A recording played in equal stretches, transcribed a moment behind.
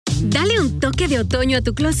Dale un toque de otoño a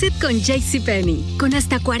tu closet con JCPenney, con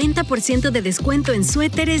hasta 40% de descuento en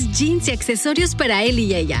suéteres, jeans y accesorios para él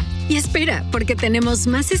y ella. Y espera, porque tenemos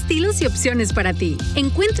más estilos y opciones para ti.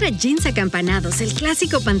 Encuentra jeans acampanados, el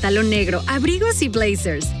clásico pantalón negro, abrigos y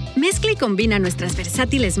blazers. Mezcla y combina nuestras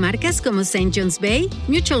versátiles marcas como St. John's Bay,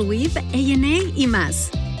 Mutual Weave, A&A y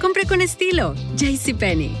más. Compra con estilo.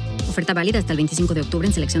 JCPenney. Oferta válida hasta el 25 de octubre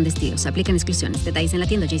en selección de estilos. Aplican exclusiones. Detalles en la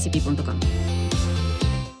tienda jcp.com.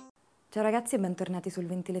 Ciao ragazzi e bentornati sul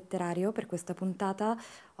Venti Letterario. Per questa puntata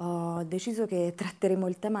ho deciso che tratteremo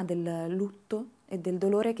il tema del lutto e del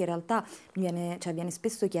dolore che in realtà viene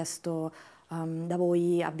spesso chiesto da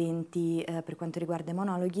voi a Venti per quanto riguarda i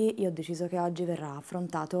monologhi. Io ho deciso che oggi verrà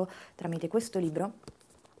affrontato tramite questo libro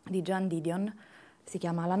di Joan Didion, si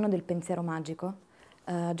chiama L'anno del pensiero magico.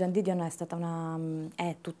 Joan Didion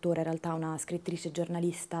è tuttora in realtà una scrittrice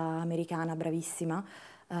giornalista americana bravissima.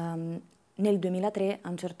 Nel 2003 a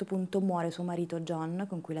un certo punto muore suo marito John,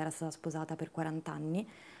 con cui lei era stata sposata per 40 anni,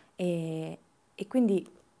 e quindi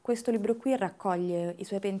questo libro qui raccoglie i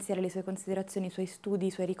suoi pensieri, le sue considerazioni, i suoi studi,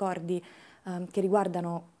 i suoi ricordi che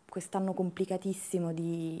riguardano quest'anno complicatissimo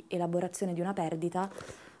di elaborazione di una perdita.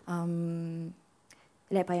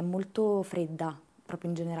 Lei poi è molto fredda, proprio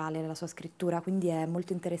in generale, nella sua scrittura, quindi è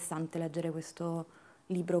molto interessante leggere questo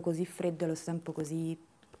libro così freddo e allo stesso tempo così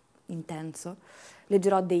intenso.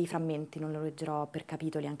 Leggerò dei frammenti, non lo leggerò per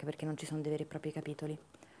capitoli, anche perché non ci sono dei veri e propri capitoli.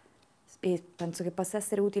 E penso che possa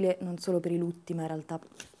essere utile non solo per i lutti, ma in realtà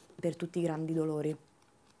per tutti i grandi dolori.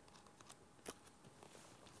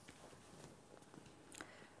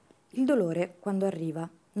 Il dolore, quando arriva,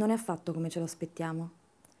 non è affatto come ce lo aspettiamo.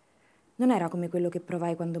 Non era come quello che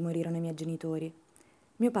provai quando morirono i miei genitori.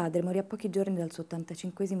 Mio padre morì a pochi giorni dal suo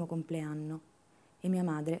 85° compleanno e mia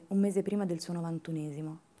madre un mese prima del suo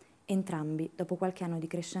 91°. Entrambi dopo qualche anno di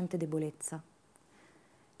crescente debolezza.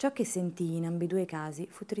 Ciò che sentii in ambedue i casi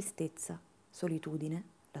fu tristezza, solitudine,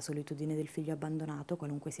 la solitudine del figlio abbandonato,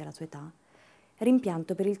 qualunque sia la sua età,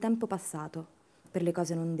 rimpianto per il tempo passato, per le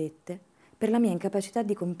cose non dette, per la mia incapacità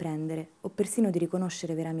di comprendere o persino di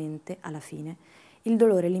riconoscere veramente, alla fine, il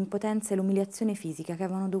dolore, l'impotenza e l'umiliazione fisica che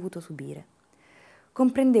avevano dovuto subire.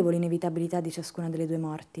 Comprendevo l'inevitabilità di ciascuna delle due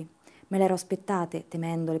morti. Me le ero aspettate,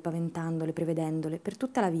 temendole, paventandole, prevedendole, per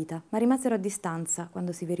tutta la vita, ma rimasero a distanza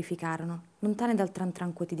quando si verificarono, lontane dal tran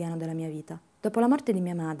tran quotidiano della mia vita. Dopo la morte di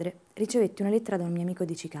mia madre, ricevetti una lettera da un mio amico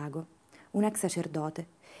di Chicago, un ex sacerdote,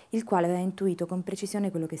 il quale aveva intuito con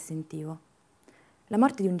precisione quello che sentivo. La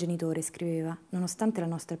morte di un genitore, scriveva, nonostante la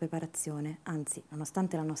nostra preparazione, anzi,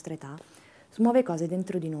 nonostante la nostra età, smuove cose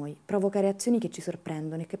dentro di noi, provoca reazioni che ci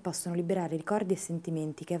sorprendono e che possono liberare ricordi e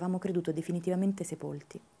sentimenti che avevamo creduto definitivamente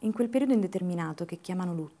sepolti. In quel periodo indeterminato che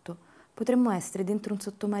chiamano lutto, potremmo essere dentro un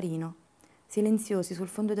sottomarino, silenziosi sul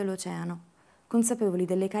fondo dell'oceano, consapevoli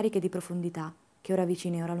delle cariche di profondità che ora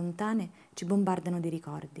vicine e ora lontane ci bombardano di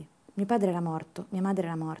ricordi. Mio padre era morto, mia madre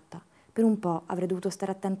era morta. Per un po' avrei dovuto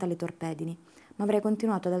stare attenta alle torpedini, ma avrei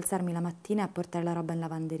continuato ad alzarmi la mattina e a portare la roba in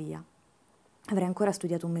lavanderia. Avrei ancora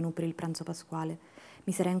studiato un menù per il pranzo pasquale,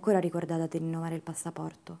 mi sarei ancora ricordata di rinnovare il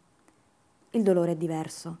passaporto. Il dolore è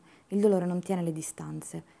diverso, il dolore non tiene le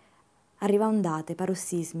distanze. Arriva a ondate,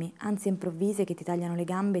 parossismi, ansie improvvise che ti tagliano le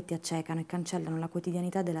gambe e ti accecano e cancellano la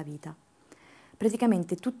quotidianità della vita.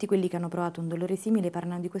 Praticamente tutti quelli che hanno provato un dolore simile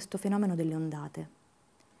parlano di questo fenomeno delle ondate.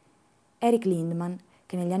 Eric Lindman,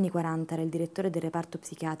 che negli anni 40 era il direttore del reparto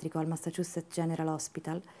psichiatrico al Massachusetts General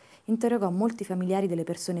Hospital, interrogò molti familiari delle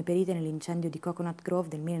persone perite nell'incendio di Coconut Grove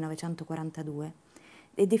del 1942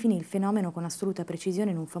 e definì il fenomeno con assoluta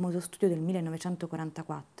precisione in un famoso studio del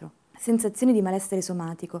 1944. Sensazioni di malessere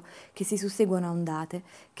somatico che si susseguono a ondate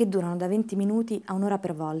che durano da 20 minuti a un'ora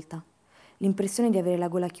per volta. L'impressione di avere la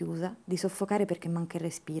gola chiusa, di soffocare perché manca il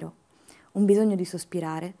respiro, un bisogno di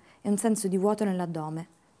sospirare e un senso di vuoto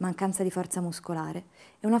nell'addome, mancanza di forza muscolare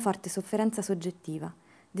e una forte sofferenza soggettiva,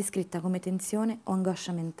 descritta come tensione o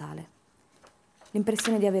angoscia mentale.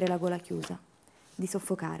 L'impressione di avere la gola chiusa, di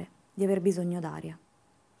soffocare, di aver bisogno d'aria.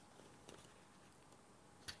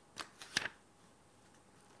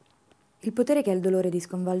 Il potere che ha il dolore di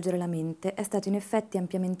sconvolgere la mente è stato in effetti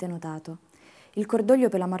ampiamente notato. Il cordoglio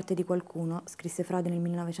per la morte di qualcuno, scrisse Freud nel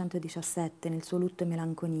 1917 nel suo Lutto e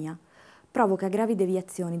melanconia, provoca gravi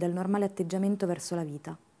deviazioni dal normale atteggiamento verso la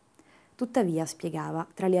vita. Tuttavia, spiegava,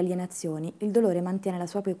 tra le alienazioni, il dolore mantiene la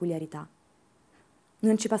sua peculiarità.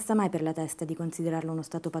 Non ci passa mai per la testa di considerarlo uno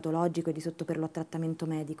stato patologico e di sottoporlo a trattamento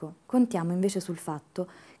medico. Contiamo invece sul fatto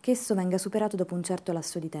che esso venga superato dopo un certo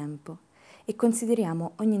lasso di tempo e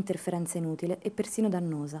consideriamo ogni interferenza inutile e persino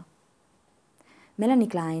dannosa. Melanie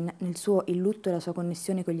Klein, nel suo Il lutto e la sua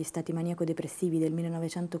connessione con gli stati maniaco-depressivi del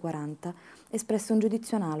 1940, espresse un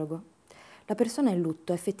giudizio analogo. La persona in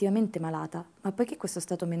lutto è effettivamente malata, ma poiché questo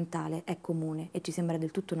stato mentale è comune e ci sembra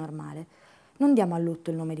del tutto normale, non diamo al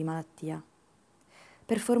lutto il nome di malattia.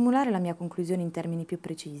 Per formulare la mia conclusione in termini più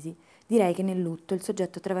precisi, direi che nel lutto il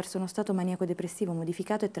soggetto attraversa uno stato maniaco-depressivo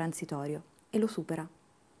modificato e transitorio, e lo supera.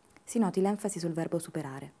 Si noti l'enfasi sul verbo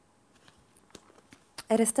superare.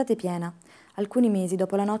 Era estate piena, alcuni mesi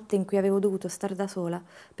dopo la notte in cui avevo dovuto star da sola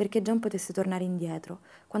perché John potesse tornare indietro,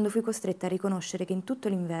 quando fui costretta a riconoscere che in tutto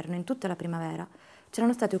l'inverno e in tutta la primavera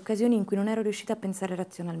c'erano state occasioni in cui non ero riuscita a pensare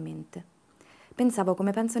razionalmente. Pensavo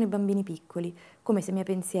come pensano i bambini piccoli, come se i miei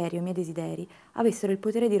pensieri o i miei desideri avessero il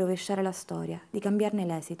potere di rovesciare la storia, di cambiarne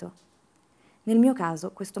l'esito. Nel mio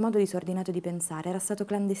caso, questo modo disordinato di pensare era stato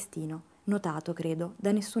clandestino, notato, credo,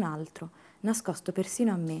 da nessun altro, nascosto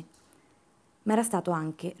persino a me, ma era stato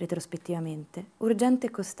anche, retrospettivamente, urgente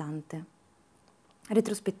e costante.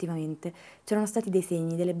 Retrospettivamente c'erano stati dei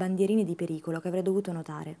segni, delle bandierine di pericolo che avrei dovuto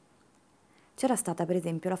notare. C'era stata, per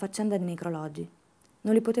esempio, la faccenda dei necrologi.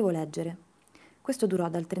 Non li potevo leggere. Questo durò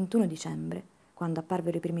dal 31 dicembre, quando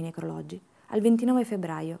apparvero i primi necrologi, al 29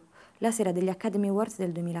 febbraio, la sera degli Academy Awards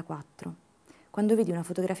del 2004, quando vidi una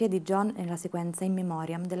fotografia di John nella sequenza In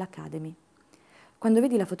Memoriam dell'Academy. Quando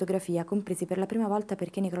vedi la fotografia, compresi per la prima volta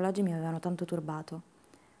perché i necrologi mi avevano tanto turbato.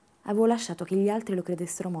 Avevo lasciato che gli altri lo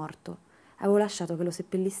credessero morto, avevo lasciato che lo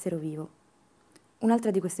seppellissero vivo.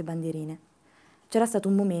 Un'altra di queste bandierine. C'era stato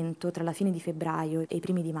un momento, tra la fine di febbraio e i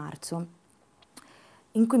primi di marzo,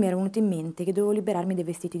 in cui mi era venuto in mente che dovevo liberarmi dei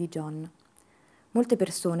vestiti di John. Molte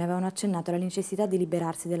persone avevano accennato alla necessità di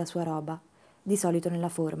liberarsi della sua roba, di solito nella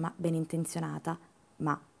forma, ben intenzionata,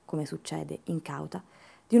 ma, come succede, incauta,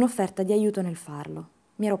 di un'offerta di aiuto nel farlo.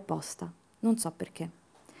 Mi ero opposta, non so perché.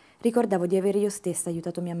 Ricordavo di aver io stessa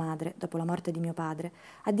aiutato mia madre, dopo la morte di mio padre,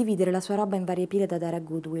 a dividere la sua roba in varie pile da dare a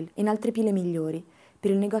Goodwill e in altre pile migliori,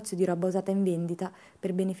 per il negozio di roba usata in vendita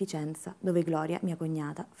per beneficenza, dove Gloria, mia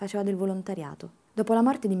cognata, faceva del volontariato. Dopo la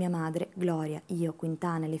morte di mia madre, Gloria, io,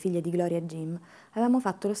 Quintana e le figlie di Gloria e Jim avevamo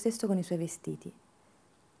fatto lo stesso con i suoi vestiti.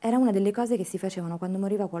 Era una delle cose che si facevano quando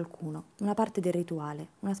moriva qualcuno, una parte del rituale,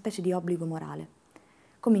 una specie di obbligo morale.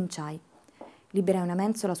 Cominciai. Liberai una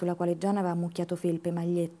mensola sulla quale John aveva ammucchiato felpe,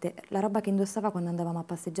 magliette, la roba che indossava quando andavamo a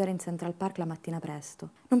passeggiare in Central Park la mattina presto.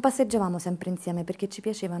 Non passeggiavamo sempre insieme perché ci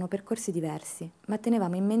piacevano percorsi diversi, ma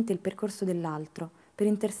tenevamo in mente il percorso dell'altro, per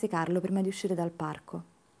intersecarlo prima di uscire dal parco.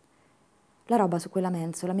 La roba su quella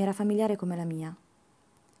mensola mi era familiare come la mia.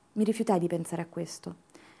 Mi rifiutai di pensare a questo.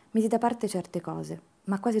 Misi da parte certe cose,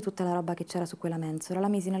 ma quasi tutta la roba che c'era su quella mensola la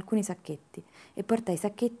misi in alcuni sacchetti e portai i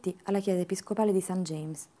sacchetti alla chiesa episcopale di St.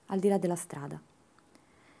 James, al di là della strada.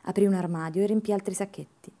 Aprì un armadio e riempì altri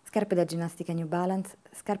sacchetti. Scarpe da ginnastica New Balance,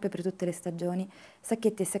 scarpe per tutte le stagioni,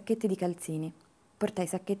 sacchetti e sacchetti di calzini. Portai i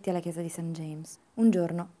sacchetti alla chiesa di St. James. Un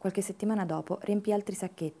giorno, qualche settimana dopo, riempì altri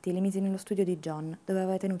sacchetti e li misi nello studio di John, dove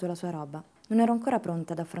aveva tenuto la sua roba. Non ero ancora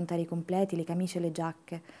pronta ad affrontare i completi, le camicie e le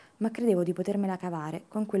giacche, ma credevo di potermela cavare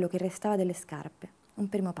con quello che restava delle scarpe. Un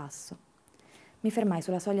primo passo. Mi fermai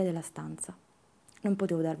sulla soglia della stanza. Non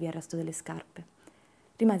potevo dar via il resto delle scarpe.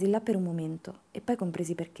 Rimasi là per un momento e poi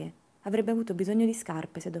compresi perché. Avrebbe avuto bisogno di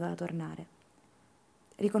scarpe se doveva tornare.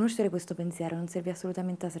 Riconoscere questo pensiero non serve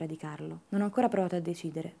assolutamente a sradicarlo. Non ho ancora provato a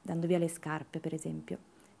decidere, dando via le scarpe, per esempio,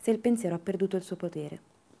 se il pensiero ha perduto il suo potere.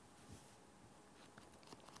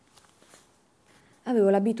 Avevo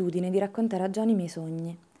l'abitudine di raccontare a John i miei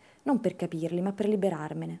sogni, non per capirli, ma per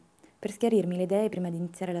liberarmene, per schiarirmi le idee prima di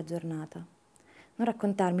iniziare la giornata. Non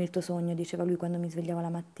raccontarmi il tuo sogno, diceva lui quando mi svegliavo la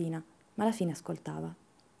mattina, ma alla fine ascoltava.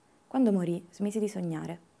 Quando morì, smisi di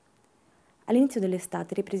sognare. All'inizio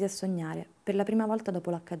dell'estate ripresi a sognare, per la prima volta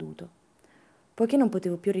dopo l'accaduto. Poiché non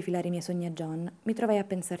potevo più rifilare i miei sogni a John, mi trovai a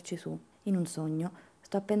pensarci su. In un sogno,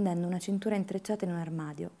 sto appendendo una cintura intrecciata in un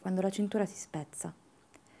armadio, quando la cintura si spezza.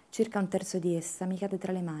 Circa un terzo di essa mi cade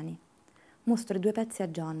tra le mani. Mostro i 2 pezzi a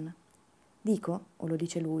John. Dico, o lo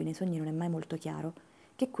dice lui, nei sogni non è mai molto chiaro,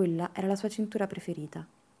 che quella era la sua cintura preferita.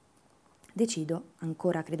 Decido,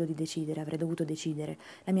 ancora credo di decidere, avrei dovuto decidere,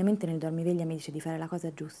 la mia mente nel dormiveglia mi dice di fare la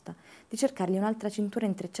cosa giusta, di cercargli un'altra cintura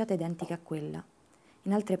intrecciata identica a quella.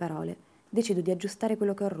 In altre parole, decido di aggiustare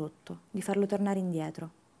quello che ho rotto, di farlo tornare indietro.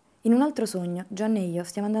 In un altro sogno, John e io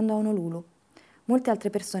stiamo andando a Honolulu. Molte altre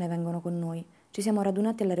persone vengono con noi, ci siamo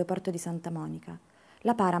radunati all'aeroporto di Santa Monica.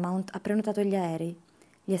 La Paramount ha prenotato gli aerei,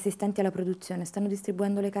 gli assistenti alla produzione stanno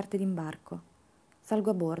distribuendo le carte d'imbarco.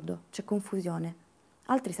 Salgo a bordo, c'è confusione.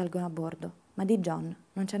 Altri salgono a bordo, ma di John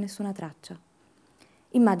non c'è nessuna traccia.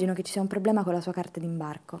 Immagino che ci sia un problema con la sua carta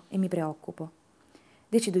d'imbarco e mi preoccupo.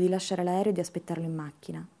 Decido di lasciare l'aereo e di aspettarlo in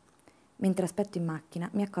macchina. Mentre aspetto in macchina,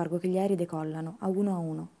 mi accorgo che gli aerei decollano, a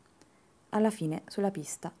uno. Alla fine, sulla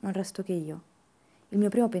pista, non resto che io. Il mio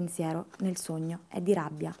primo pensiero, nel sogno, è di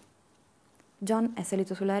rabbia. John è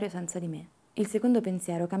salito sull'aereo senza di me. Il secondo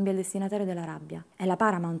pensiero cambia il destinatario della rabbia. È la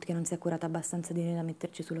Paramount che non si è curata abbastanza di noi da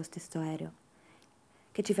metterci sullo stesso aereo.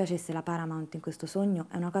 Che ci facesse la Paramount in questo sogno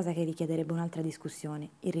è una cosa che richiederebbe un'altra discussione,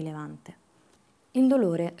 irrilevante. Il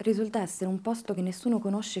dolore risulta essere un posto che nessuno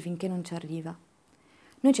conosce finché non ci arriva.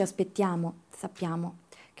 Noi ci aspettiamo, sappiamo,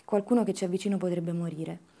 che qualcuno che ci è vicino potrebbe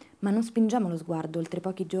morire, ma non spingiamo lo sguardo oltre i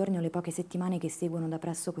pochi giorni o le poche settimane che seguono da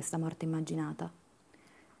presso questa morte immaginata.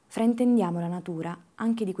 Fraintendiamo la natura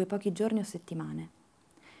anche di quei pochi giorni o settimane.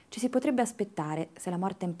 Ci si potrebbe aspettare, se la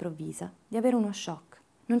morte è improvvisa, di avere uno shock.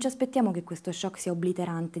 Non ci aspettiamo che questo shock sia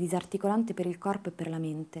obliterante, disarticolante per il corpo e per la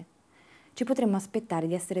mente. Ci potremmo aspettare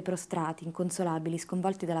di essere prostrati, inconsolabili,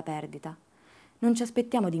 sconvolti dalla perdita. Non ci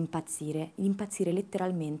aspettiamo di impazzire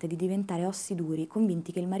letteralmente, di diventare ossi duri,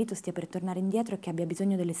 convinti che il marito stia per tornare indietro e che abbia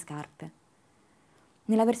bisogno delle scarpe.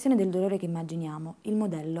 Nella versione del dolore che immaginiamo, il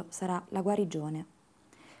modello sarà la guarigione.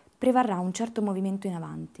 Prevarrà un certo movimento in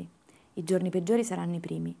avanti. I giorni peggiori saranno i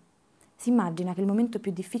primi. Si immagina che il momento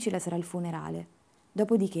più difficile sarà il funerale,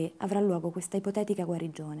 dopodiché avrà luogo questa ipotetica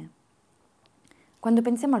guarigione. Quando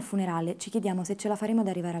pensiamo al funerale ci chiediamo se ce la faremo ad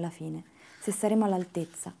arrivare alla fine, se saremo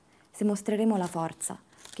all'altezza, se mostreremo la forza,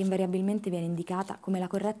 che invariabilmente viene indicata come la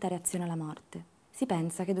corretta reazione alla morte. Si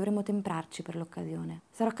pensa che dovremo temprarci per l'occasione.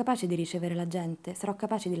 Sarò capace di ricevere la gente? Sarò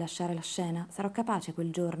capace di lasciare la scena? Sarò capace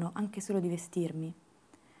quel giorno anche solo di vestirmi?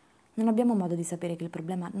 Non abbiamo modo di sapere che il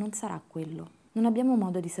problema non sarà quello. Non abbiamo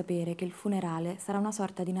modo di sapere che il funerale sarà una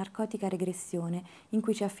sorta di narcotica regressione in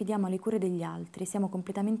cui ci affidiamo alle cure degli altri e siamo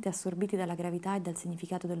completamente assorbiti dalla gravità e dal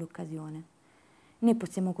significato dell'occasione. Né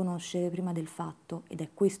possiamo conoscere prima del fatto, ed è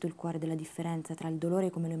questo il cuore della differenza tra il dolore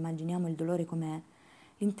come lo immaginiamo e il dolore com'è,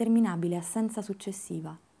 l'interminabile assenza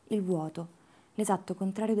successiva, il vuoto, l'esatto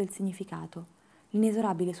contrario del significato,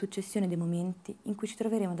 l'inesorabile successione dei momenti in cui ci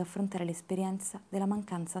troveremo ad affrontare l'esperienza della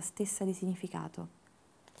mancanza stessa di significato.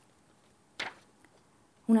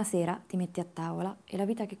 Una sera ti metti a tavola e la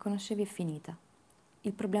vita che conoscevi è finita.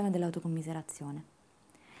 Il problema dell'autocommiserazione.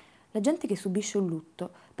 La gente che subisce un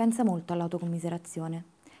lutto pensa molto all'autocommiserazione.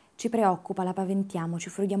 Ci preoccupa, la paventiamo, ci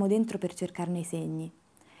frughiamo dentro per cercarne i segni.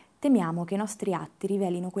 Temiamo che i nostri atti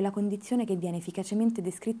rivelino quella condizione che viene efficacemente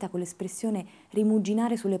descritta con l'espressione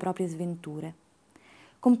rimuginare sulle proprie sventure.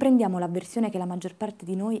 Comprendiamo l'avversione che la maggior parte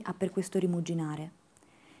di noi ha per questo rimuginare.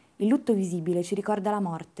 Il lutto visibile ci ricorda la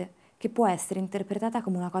morte, che può essere interpretata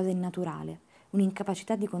come una cosa innaturale,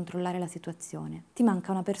 un'incapacità di controllare la situazione. Ti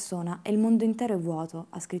manca una persona e il mondo intero è vuoto,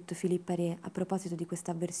 ha scritto Elaborare a proposito di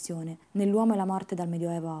questa avversione, nell'uomo e la morte dal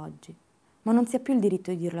Medioevo a oggi. Ma non si ha più il diritto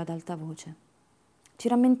di dirlo ad alta voce. Ci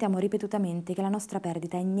rammentiamo ripetutamente che la nostra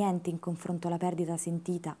perdita è niente in confronto alla perdita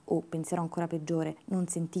sentita, o, pensiero ancora peggiore, non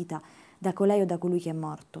sentita, da colei o da colui che è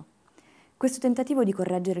morto. Questo tentativo di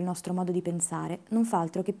correggere il nostro modo di pensare non fa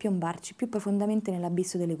altro che piombarci più profondamente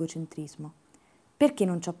nell'abisso dell'egocentrismo. Perché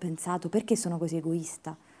non ci ho pensato? Perché sono così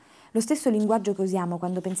egoista? Lo stesso linguaggio che usiamo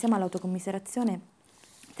quando pensiamo all'autocommiserazione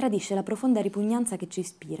tradisce la profonda ripugnanza che ci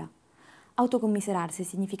ispira. Autocommiserarsi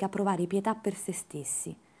significa provare pietà per se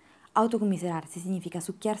stessi. Autocommiserarsi significa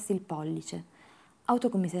succhiarsi il pollice.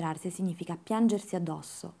 Autocommiserarsi significa piangersi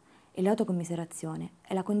addosso. E l'autocommiserazione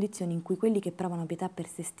è la condizione in cui quelli che provano pietà per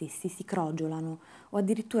se stessi si crogiolano o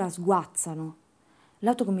addirittura sguazzano.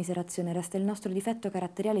 L'autocommiserazione resta il nostro difetto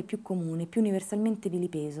caratteriale più comune, più universalmente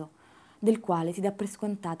vilipeso, del quale si dà per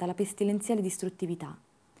scontata la pestilenziale distruttività.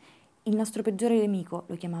 Il nostro peggiore nemico,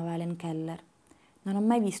 lo chiamava Helen Keller. Non ho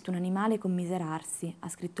mai visto un animale commiserarsi, ha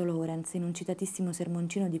scritto Lawrence in un citatissimo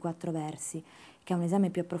sermoncino di 4 versi, che a un esame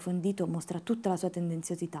più approfondito mostra tutta la sua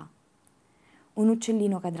tendenziosità. Un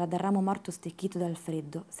uccellino cadrà dal ramo morto stecchito dal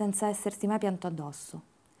freddo, senza essersi mai pianto addosso.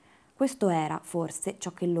 Questo era, forse,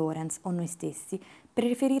 ciò che Lawrence, o noi stessi,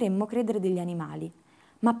 preferiremmo credere degli animali.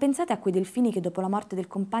 Ma pensate a quei delfini che dopo la morte del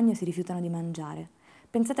compagno si rifiutano di mangiare.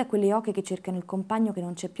 Pensate a quelle oche che cercano il compagno che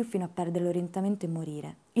non c'è più fino a perdere l'orientamento e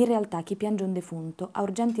morire. In realtà chi piange un defunto ha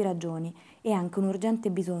urgenti ragioni e anche un urgente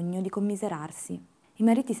bisogno di commiserarsi. I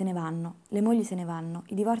mariti se ne vanno, le mogli se ne vanno,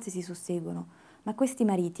 i divorzi si susseguono, ma questi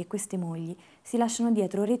mariti e queste mogli si lasciano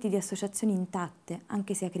dietro reti di associazioni intatte,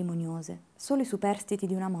 anche se acrimoniose. Solo i superstiti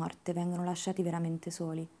di una morte vengono lasciati veramente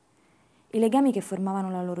soli. I legami che formavano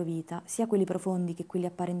la loro vita, sia quelli profondi che quelli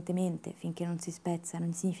apparentemente, finché non si spezzano,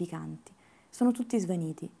 insignificanti, sono tutti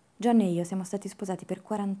svaniti. John e io siamo stati sposati per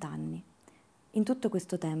 40 anni. In tutto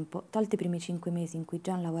questo tempo, tolti i primi 5 mesi in cui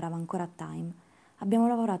John lavorava ancora a time, abbiamo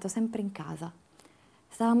lavorato sempre in casa.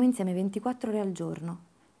 Stavamo insieme 24 ore al giorno,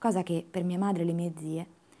 cosa che, per mia madre e le mie zie,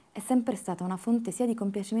 È sempre stata una fonte sia di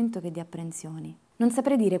compiacimento che di apprensioni. Non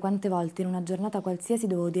saprei dire quante volte in una giornata qualsiasi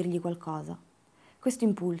dovevo dirgli qualcosa. Questo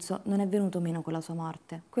impulso non è venuto meno con la sua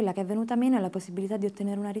morte. Quella che è venuta meno è la possibilità di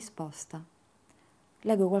ottenere una risposta.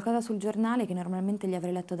 Leggo qualcosa sul giornale che normalmente gli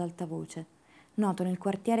avrei letto ad alta voce. Noto nel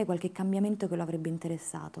quartiere qualche cambiamento che lo avrebbe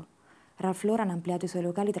interessato. Ralph Lauren ha ampliato i suoi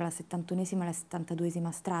locali tra la 71esima e la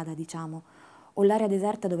 72esima strada, diciamo, o l'area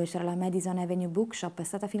deserta dove c'era la Madison Avenue Bookshop è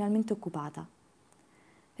stata finalmente occupata.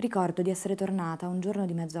 Ricordo di essere tornata un giorno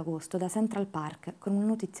di mezzo agosto da Central Park con una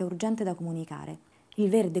notizia urgente da comunicare. Il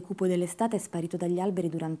verde cupo dell'estate è sparito dagli alberi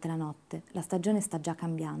durante la notte. La stagione sta già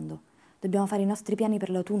cambiando. Dobbiamo fare i nostri piani per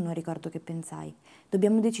l'autunno, ricordo che pensai.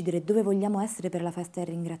 Dobbiamo decidere dove vogliamo essere per la festa del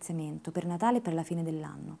ringraziamento, per Natale e per la fine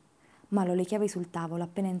dell'anno. Malo le chiavi sul tavolo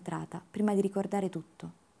appena entrata, prima di ricordare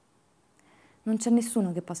tutto. Non c'è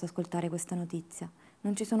nessuno che possa ascoltare questa notizia.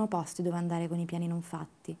 Non ci sono posti dove andare con i piani non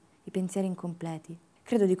fatti, i pensieri incompleti.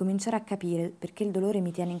 Credo di cominciare a capire perché il dolore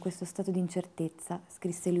mi tiene in questo stato di incertezza,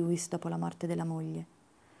 scrisse Lewis dopo la morte della moglie.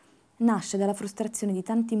 Nasce dalla frustrazione di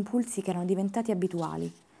tanti impulsi che erano diventati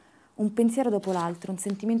abituali. Un pensiero dopo l'altro, un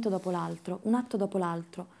sentimento dopo l'altro, un atto dopo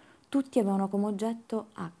l'altro. Tutti avevano come oggetto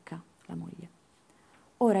H, la moglie.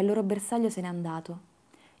 Ora il loro bersaglio se n'è andato.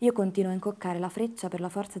 Io continuo a incoccare la freccia per la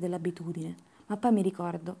forza dell'abitudine, ma poi mi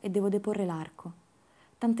ricordo e devo deporre l'arco.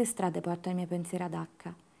 Tante strade portano i miei pensieri ad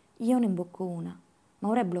H. Io ne imbocco una, ma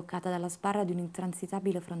ora è bloccata dalla sbarra di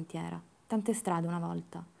un'intransitabile frontiera. Tante strade una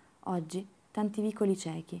volta, oggi tanti vicoli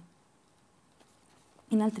ciechi.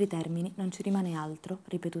 In altri termini, non ci rimane altro,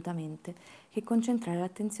 ripetutamente, che concentrare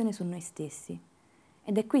l'attenzione su noi stessi.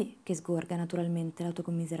 Ed è qui che sgorga naturalmente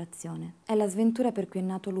l'autocommiserazione. È la sventura per cui è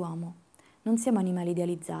nato l'uomo. Non siamo animali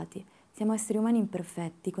idealizzati, siamo esseri umani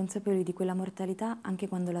imperfetti, consapevoli di quella mortalità anche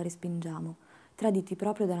quando la respingiamo, traditi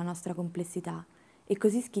proprio dalla nostra complessità, e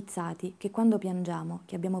così schizzati che quando piangiamo,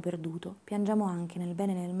 che abbiamo perduto, piangiamo anche nel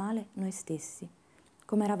bene e nel male noi stessi.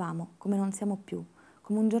 Come eravamo, come non siamo più,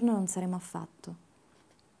 come un giorno non saremo affatto.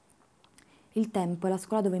 Il tempo è la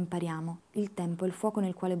scuola dove impariamo, il tempo è il fuoco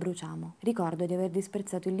nel quale bruciamo. Ricordo di aver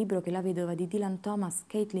disprezzato il libro che la vedova di Dylan Thomas,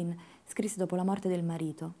 Caitlin, scrisse dopo la morte del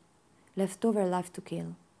marito, Leftover Life to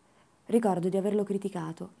Kill. Ricordo di averlo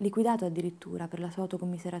criticato, liquidato addirittura per la sua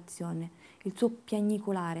autocommiserazione, il suo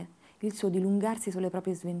piagnicolare, il suo dilungarsi sulle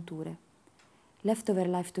proprie sventure. Leftover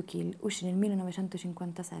Life to Kill uscì nel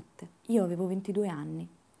 1957. Io avevo 22 anni.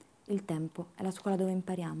 Il tempo è la scuola dove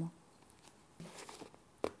impariamo.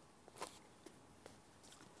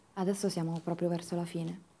 Adesso siamo proprio verso la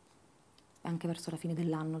fine, anche verso la fine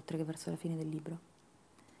dell'anno, oltre che verso la fine del libro.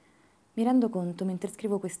 Mi rendo conto, mentre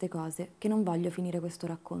scrivo queste cose, che non voglio finire questo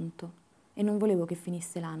racconto, e non volevo che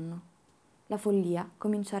finisse l'anno. La follia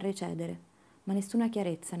comincia a recedere, ma nessuna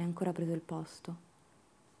chiarezza ne ha ancora preso il posto.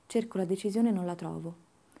 Cerco la decisione e non la trovo.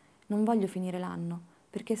 Non voglio finire l'anno,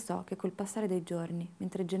 perché so che col passare dei giorni,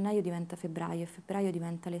 mentre gennaio diventa febbraio e febbraio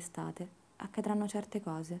diventa l'estate, accadranno certe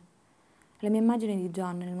cose. La mia immagine di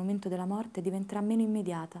John nel momento della morte diventerà meno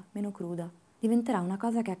immediata, meno cruda. Diventerà una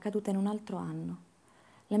cosa che è accaduta in un altro anno.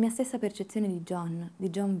 La mia stessa percezione di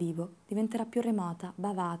John vivo, diventerà più remota,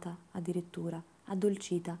 bavata, addirittura,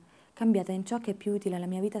 addolcita, cambiata in ciò che è più utile alla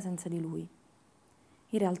mia vita senza di lui.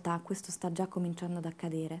 In realtà questo sta già cominciando ad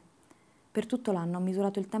accadere. Per tutto l'anno ho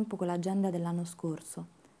misurato il tempo con l'agenda dell'anno scorso.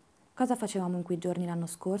 Cosa facevamo in quei giorni l'anno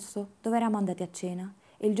scorso? Dove eravamo andati a cena?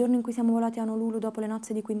 E il giorno in cui siamo volati a Honolulu dopo le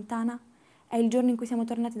nozze di Quintana? È il giorno in cui siamo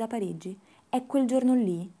tornati da Parigi? È quel giorno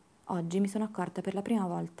lì? Oggi mi sono accorta per la prima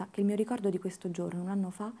volta che il mio ricordo di questo giorno, un anno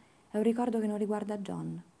fa, è un ricordo che non riguarda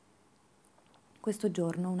John. Questo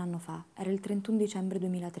giorno, un anno fa, era il 31 dicembre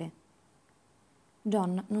 2003.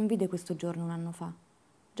 John non vide questo giorno un anno fa.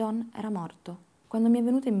 John era morto. Quando mi è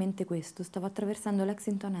venuto in mente questo, stavo attraversando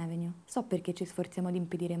Lexington Avenue. So perché ci sforziamo di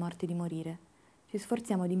impedire ai morti di morire. Ci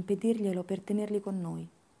sforziamo di impedirglielo per tenerli con noi.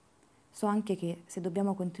 So anche che, se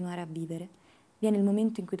dobbiamo continuare a vivere, viene il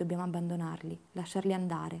momento in cui dobbiamo abbandonarli, lasciarli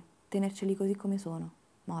andare, tenerceli così come sono,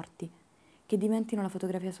 morti, che diventino la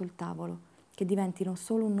fotografia sul tavolo, che diventino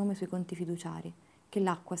solo un nome sui conti fiduciari, che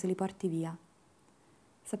l'acqua se li porti via.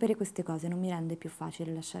 Sapere queste cose non mi rende più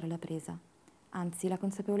facile lasciare la presa. Anzi, la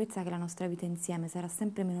consapevolezza che la nostra vita insieme sarà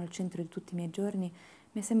sempre meno al centro di tutti i miei giorni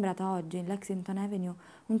mi è sembrata oggi, in Lexington Avenue,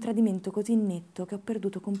 un tradimento così netto che ho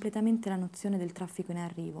perduto completamente la nozione del traffico in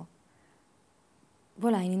arrivo.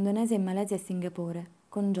 Volai in Indonesia, in Malesia e Singapore,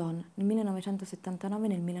 con John, nel 1979 e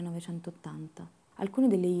nel 1980. Alcune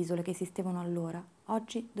delle isole che esistevano allora,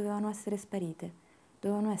 oggi dovevano essere sparite,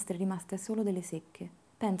 dovevano essere rimaste solo delle secche.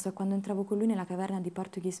 Penso a quando entravo con lui nella caverna di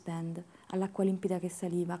Portuguese Bend, all'acqua limpida che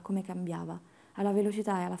saliva, a come cambiava, alla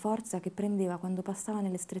velocità e alla forza che prendeva quando passava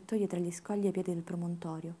nelle strettoie tra gli scogli ai piedi del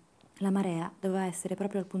promontorio. La marea doveva essere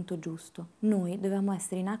proprio al punto giusto. Noi dovevamo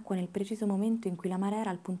essere in acqua nel preciso momento in cui la marea era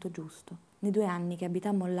al punto giusto. Nei 2 anni che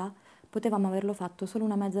abitammo là, potevamo averlo fatto solo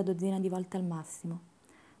una mezza dozzina di volte al massimo.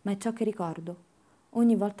 Ma è ciò che ricordo.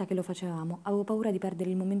 Ogni volta che lo facevamo, avevo paura di perdere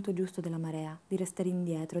il momento giusto della marea, di restare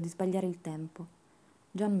indietro, di sbagliare il tempo.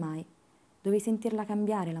 Giammai. Dovevi sentirla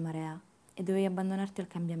cambiare la marea e dovevi abbandonarti al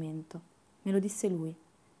cambiamento. Me lo disse lui.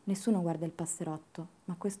 Nessuno guarda il passerotto,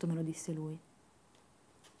 ma questo me lo disse lui.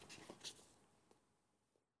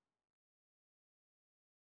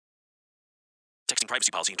 Texting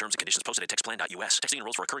privacy policy and terms and conditions posted at textplan.us. Texting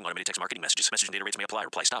enrolls for recurring automated text marketing messages. Message and data rates may apply.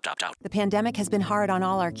 Reply stop to opt out. The pandemic has been hard on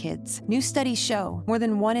all our kids. New studies show more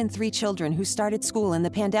than 1 in 3 children who started school in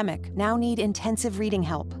the pandemic now need intensive reading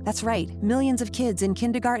help. That's right. Millions of kids in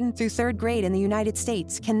kindergarten through 3rd grade in the United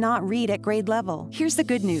States cannot read at grade level. Here's the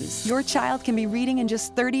good news. Your child can be reading in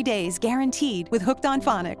just 30 days, guaranteed, with Hooked on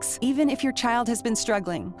Phonics. Even if your child has been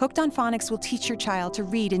struggling, Hooked on Phonics will teach your child to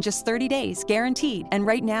read in just 30 days, guaranteed. And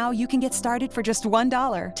right now, you can get started for just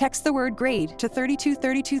 $1. Text the word GRADE to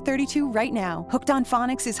 323232 right now. Hooked on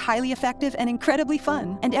Phonics is highly effective and incredibly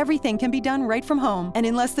fun, and everything can be done right from home and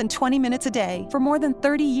in less than 20 minutes a day. For more than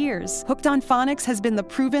 30 years, Hooked on Phonics has been the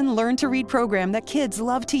proven learn-to-read program that kids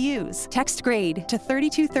love to use. Text GRADE to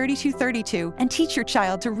 323232 and teach your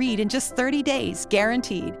child to read in just 30 days,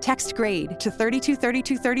 guaranteed. Text GRADE to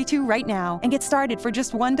 323232 right now and get started for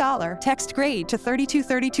just $1. Text GRADE to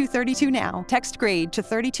 323232 now. Text GRADE to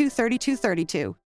 323232.